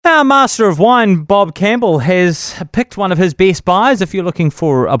Our master of wine, Bob Campbell, has picked one of his best buys. If you're looking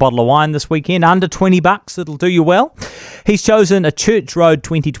for a bottle of wine this weekend, under $20, it'll do you well. He's chosen a Church Road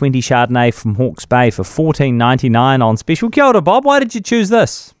 2020 Chardonnay from Hawke's Bay for $14.99 on special. Kia ora, Bob. Why did you choose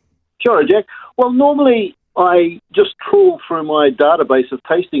this? Kia ora, Jack. Well, normally I just trawl through my database of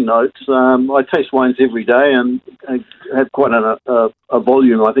tasting notes. I taste wines every day and I have quite a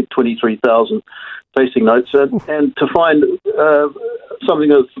volume, I think 23,000 tasting notes, and to find something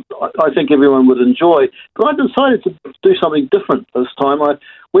that I think everyone would enjoy. But I decided to do something different this time. I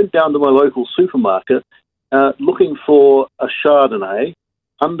went down to my local supermarket looking for a Chardonnay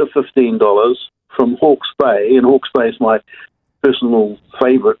under $15 from Hawke's Bay, and Hawke's Bay is my personal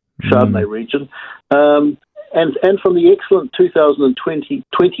favourite Chardonnay region, and from the excellent 2020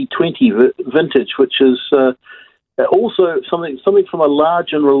 vintage, which is also something from a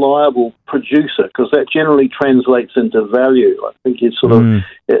large and reliable producer, because that generally translates into value. I think it's sort of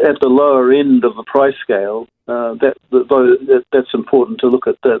at the lower end of the price scale. That's important to look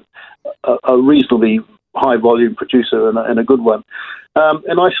at a reasonably high volume producer and a good one.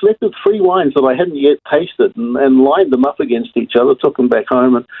 And I selected 3 wines that I hadn't yet tasted and lined them up against each other, took them back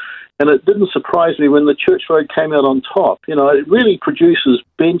home, and it didn't surprise me when the Church Road came out on top. You know, it really produces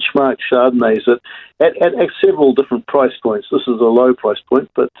benchmark Chardonnays at several different price points. This is a low price point,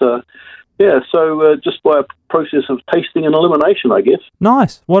 but so just by a process of tasting and elimination, I guess.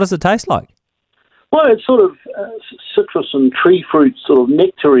 Nice. What does it taste like? Well, it's sort of citrus and tree fruit, sort of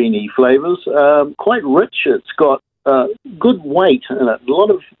nectarine-y flavours, quite rich. It's got good weight in it. A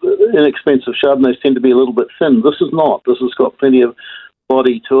lot of inexpensive Chardonnays tend to be a little bit thin. This is not. This has got plenty of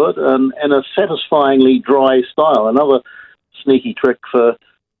body to it and a satisfyingly dry style. Another sneaky trick for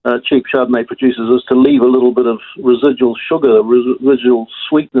cheap Chardonnay producers is to leave a little bit of residual sugar, residual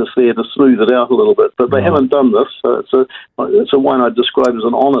sweetness there to smooth it out a little bit. But they haven't done this. So it's a wine I'd describe as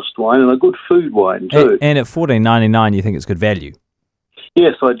an honest wine and a good food wine too. And at $14.99, you think it's good value?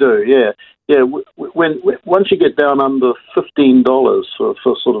 Yes, I do. Yeah. Once you get down under $15 for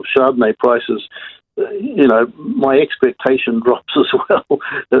sort of Chardonnay prices, you know, my expectation drops as well.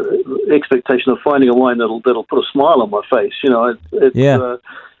 The expectation of finding a wine that'll put a smile on my face. You know,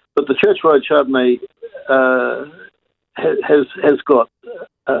 but the Church Road Chardonnay has got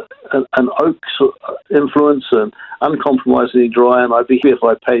an oak influence and uncompromisingly dry, and I'd be here if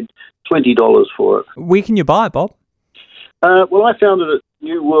I paid $20 for it. Where can you buy it, Bob? Well, I found it at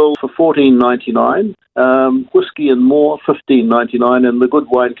New World for $14.99, Whiskey and More $15.99, and the Good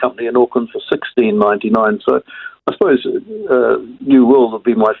Wine Company in Auckland for $16.99. So I suppose New World would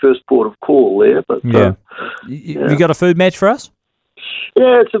be my first port of call there. But you got a food match for us?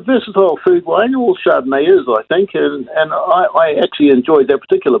 Yeah, it's a versatile food wine. All Chardonnay is, I think, and I actually enjoyed that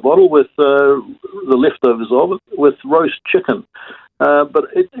particular bottle with the leftovers of it with roast chicken. But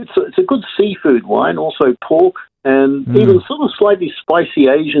it's a good seafood wine, also pork, and even sort of slightly spicy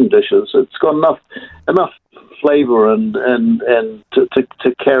Asian dishes. It's got enough flavour and to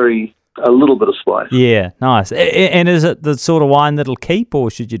carry a little bit of spice. Yeah, nice. And is it the sort of wine that'll keep,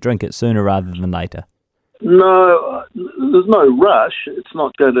 or should you drink it sooner rather than later? No, there's no rush. It's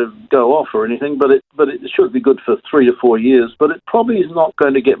not going to go off or anything, but it should be good for 3 to 4 years. But it probably is not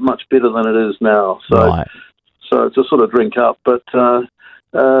going to get much better than it is now. So, right. So it's a sort of drink up. But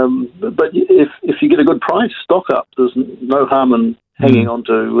if you get a good price, stock up. There's no harm in hanging on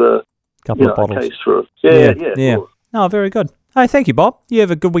to couple of bottles. A case for it. Yeah. Oh, very good. Hey, thank you, Bob. You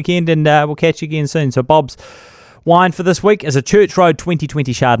have a good weekend, and we'll catch you again soon. So Bob's wine for this week is a Church Road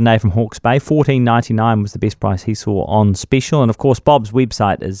 2020 Chardonnay from Hawke's Bay. $14.99 was the best price he saw on special. And, of course, Bob's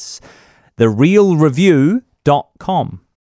website is therealreview.com.